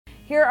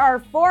Here are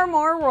 4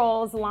 more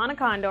roles Lana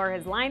Condor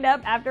has lined up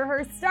after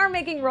her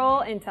star-making role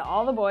in To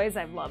All the Boys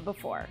I've Loved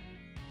Before.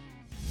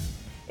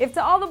 If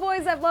To All the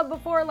Boys I've Loved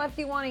Before left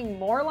you wanting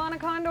more Lana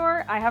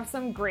Condor, I have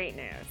some great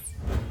news.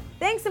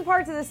 Thanks in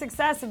part to the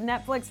success of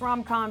Netflix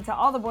rom-com To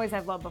All the Boys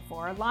I've Loved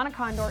Before, Lana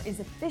Condor is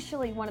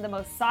officially one of the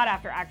most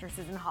sought-after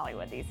actresses in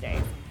Hollywood these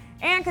days.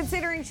 And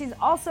considering she's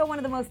also one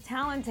of the most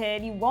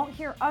talented, you won't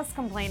hear us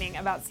complaining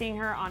about seeing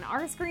her on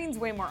our screens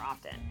way more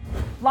often.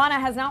 Lana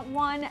has not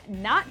 1,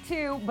 not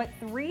 2, but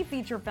 3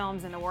 feature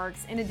films in the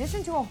works, in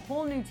addition to a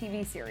whole new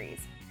TV series.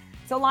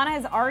 So Lana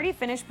has already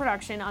finished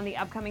production on the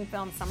upcoming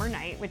film Summer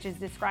Night, which is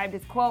described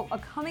as, quote, a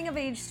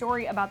coming-of-age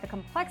story about the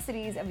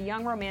complexities of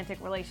young romantic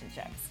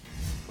relationships.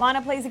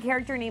 Lana plays a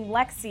character named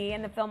Lexi,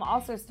 and the film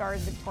also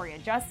stars Victoria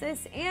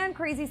Justice and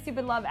Crazy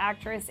Stupid Love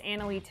actress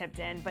Analeigh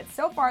Tipton, but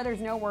so far there's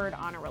no word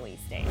on a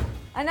release date.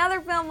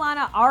 Another film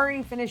Lana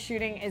already finished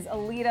shooting is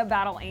Alita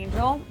Battle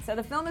Angel. So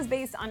the film is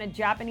based on a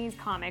Japanese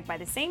comic by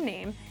the same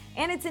name,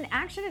 and it's an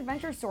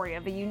action-adventure story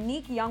of a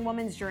unique young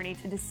woman's journey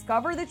to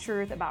discover the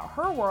truth about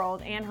her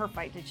world and her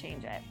fight to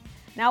change it.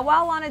 Now,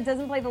 while Lana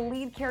doesn't play the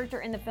lead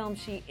character in the film,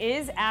 she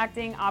is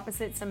acting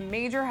opposite some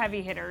major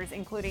heavy hitters,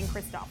 including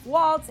Christoph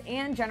Waltz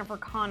and Jennifer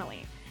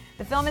Connelly.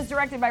 The film is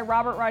directed by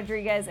Robert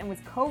Rodriguez and was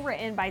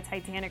co-written by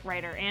Titanic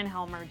writer and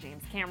helmer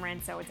James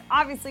Cameron, so it's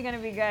obviously going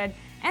to be good.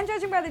 And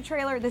judging by the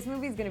trailer, this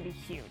movie is going to be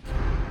huge.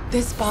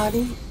 This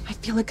body, I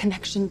feel a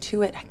connection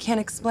to it. I can't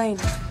explain.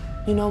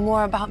 You know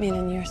more about me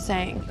than you're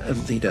saying.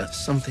 Alita,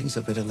 some things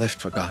are better left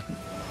forgotten.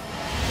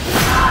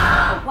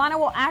 Lana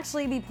will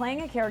actually be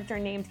playing a character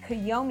named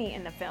Kiyomi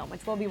in the film,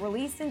 which will be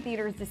released in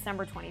theaters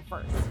December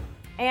 21st.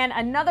 And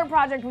another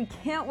project we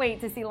can't wait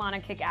to see Lana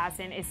kick ass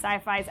in is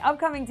Sci-Fi's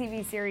upcoming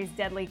TV series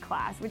Deadly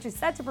Class, which is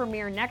set to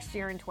premiere next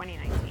year in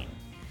 2019.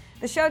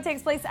 The show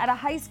takes place at a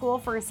high school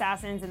for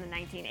assassins in the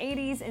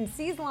 1980s and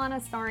sees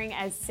Lana starring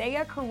as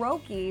Seiya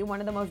Kuroki, one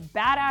of the most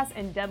badass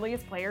and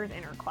deadliest players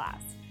in her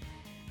class.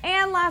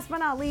 And last but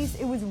not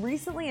least, it was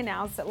recently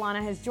announced that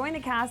Lana has joined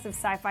the cast of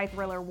sci-fi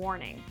thriller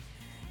Warning.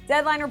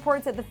 Deadline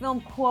reports that the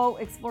film,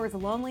 quote, explores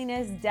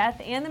loneliness,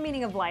 death, and the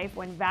meaning of life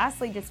when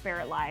vastly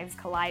disparate lives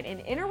collide in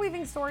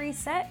interweaving stories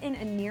set in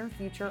a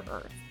near-future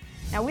Earth.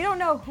 Now, we don't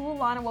know who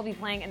Lana will be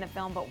playing in the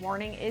film, but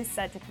Warning is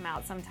set to come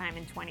out sometime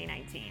in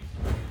 2019.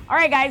 All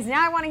right, guys,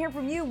 now I want to hear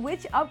from you.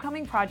 Which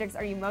upcoming projects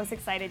are you most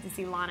excited to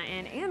see Lana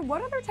in, and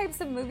what other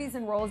types of movies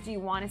and roles do you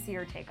want to see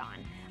her take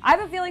on? I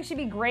have a feeling she'd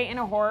be great in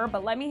a horror,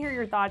 but let me hear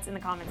your thoughts in the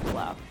comments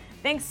below.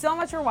 Thanks so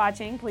much for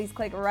watching. Please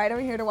click right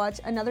over here to watch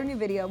another new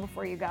video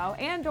before you go,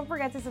 and don't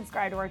forget to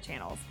subscribe to our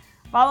channels.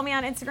 Follow me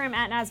on Instagram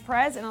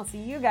 @NazPerez, and I'll see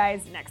you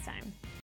guys next time.